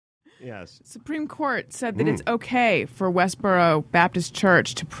Yes. Supreme Court said that it's okay for Westboro Baptist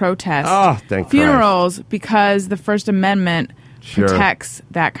Church to protest thank funerals because the First Amendment protects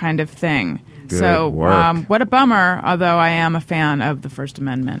that kind of thing. Good so work. what a bummer, although I am a fan of the First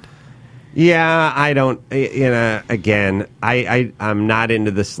Amendment. Yeah, I don't, again, I'm not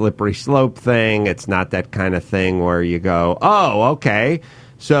into the slippery slope thing. It's not that kind of thing where you go, oh, okay,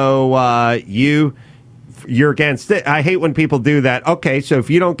 so you're against it. I hate when people do that. Okay, so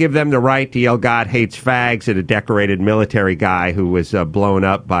if you don't give them the right to yell God hates fags at a decorated military guy who was blown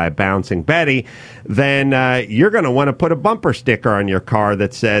up by a bouncing Betty, then you're going to want to put a bumper sticker on your car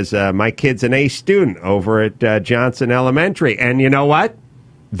that says, my kid's an A student over at Johnson Elementary. And you know what?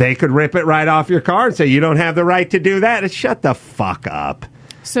 They could rip it right off your car and say, you don't have the right to do that. And shut the fuck up.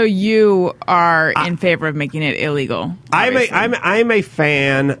 So you are in favor of making it illegal? I'm a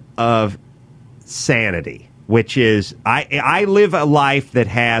fan of sanity, which is I live a life that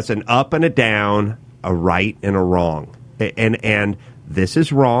has an up and a down, a right and a wrong. And this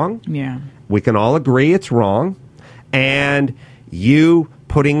is wrong. Yeah. We can all agree it's wrong. And you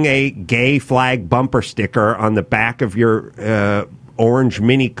putting a gay flag bumper sticker on the back of your orange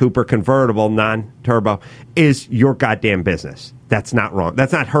Mini Cooper convertible, non-turbo, is your goddamn business. That's not wrong.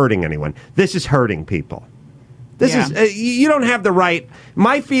 That's not hurting anyone. This is hurting people. This is you don't have the right.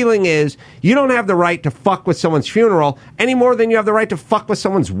 My feeling is you don't have the right to fuck with someone's funeral any more than you have the right to fuck with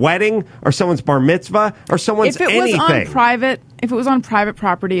someone's wedding or someone's bar mitzvah or someone's anything. If it was on private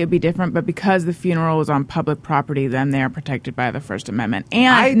property, it'd be different. But because the funeral was on public property, then they are protected by the First Amendment.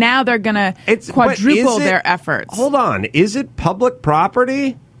 And now they're going to quadruple their efforts. Hold on, is it public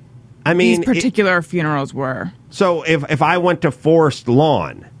property? I mean, these particular funerals were. So if I went to Forest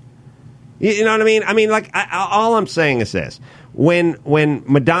Lawn. You know what I mean? I mean, like, all I'm saying is this. When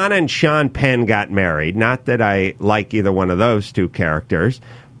Madonna and Sean Penn got married, not that I like either one of those two characters,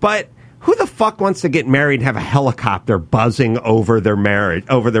 but who the fuck wants to get married and have a helicopter buzzing over their marriage,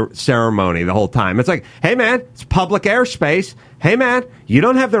 over their ceremony the whole time? It's like, hey, man, it's public airspace. Hey, man, you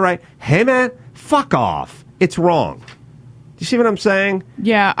don't have the right. Hey, man, fuck off. It's wrong. Do you see what I'm saying?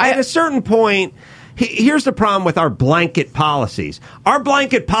 Yeah. At a certain point... Here's the problem with our blanket policies. Our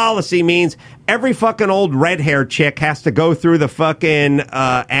blanket policy means every fucking old red-haired chick has to go through the fucking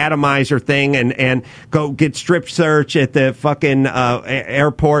atomizer thing and go get strip search at the fucking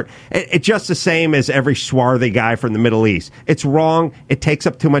airport. It's just the same as every swarthy guy from the Middle East. It's wrong. It takes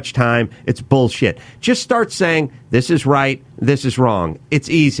up too much time. It's bullshit. Just start saying, this is right, this is wrong. It's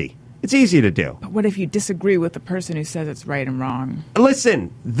easy. It's easy to do. But what if you disagree with the person who says it's right and wrong?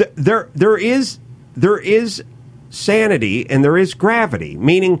 Listen, there is sanity and there is gravity,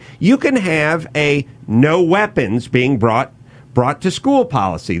 meaning you can have a no weapons being brought to school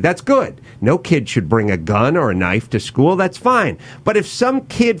policy. That's good. No kid should bring a gun or a knife to school. That's fine. But if some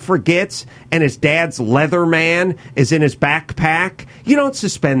kid forgets and his dad's Leatherman is in his backpack, you don't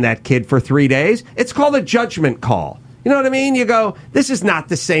suspend that kid for 3 days. It's called a judgment call. You know what I mean? You go, this is not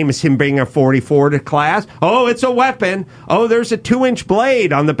the same as him bringing a 44 to class. Oh, it's a weapon. Oh, there's a 2-inch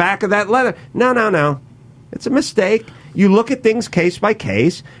blade on the back of that leather. No. It's a mistake. You look at things case by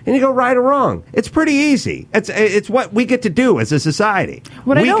case, and you go right or wrong. It's pretty easy. It's what we get to do as a society.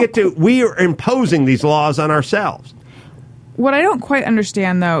 We are imposing these laws on ourselves. What I don't quite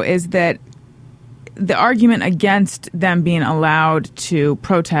understand, though, is that the argument against them being allowed to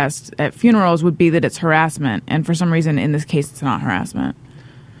protest at funerals would be that it's harassment, and for some reason, in this case, it's not harassment.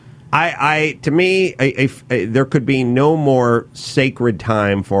 To me, there could be no more sacred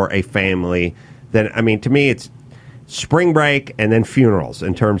time for a family than, to me, it's spring break and then funerals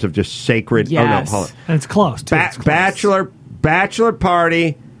in terms of just sacred. Yes. Oh no, hold on. And it's close too. It's close. Bachelor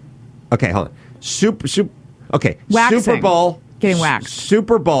party. Okay, hold on. Okay, waxing. Super Bowl. Getting waxed.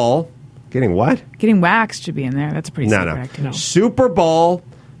 Super Bowl. Getting what? Getting waxed should be in there. That's a pretty sacred activity. No. Super Bowl,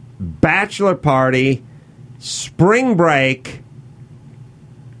 bachelor party, spring break,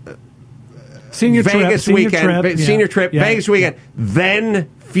 senior Vegas trip, weekend, senior trip, Vegas weekend, then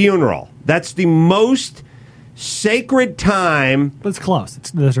funeral. That's the most sacred time. But it's close.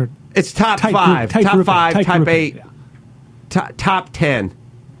 It's top five, top 5, top 8, top 10.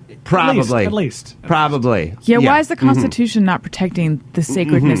 Probably. At least. Probably. Yeah, why is the Constitution not protecting the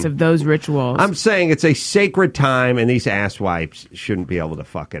sacredness of those rituals? I'm saying it's a sacred time, and these asswipes shouldn't be able to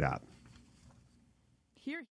fuck it up.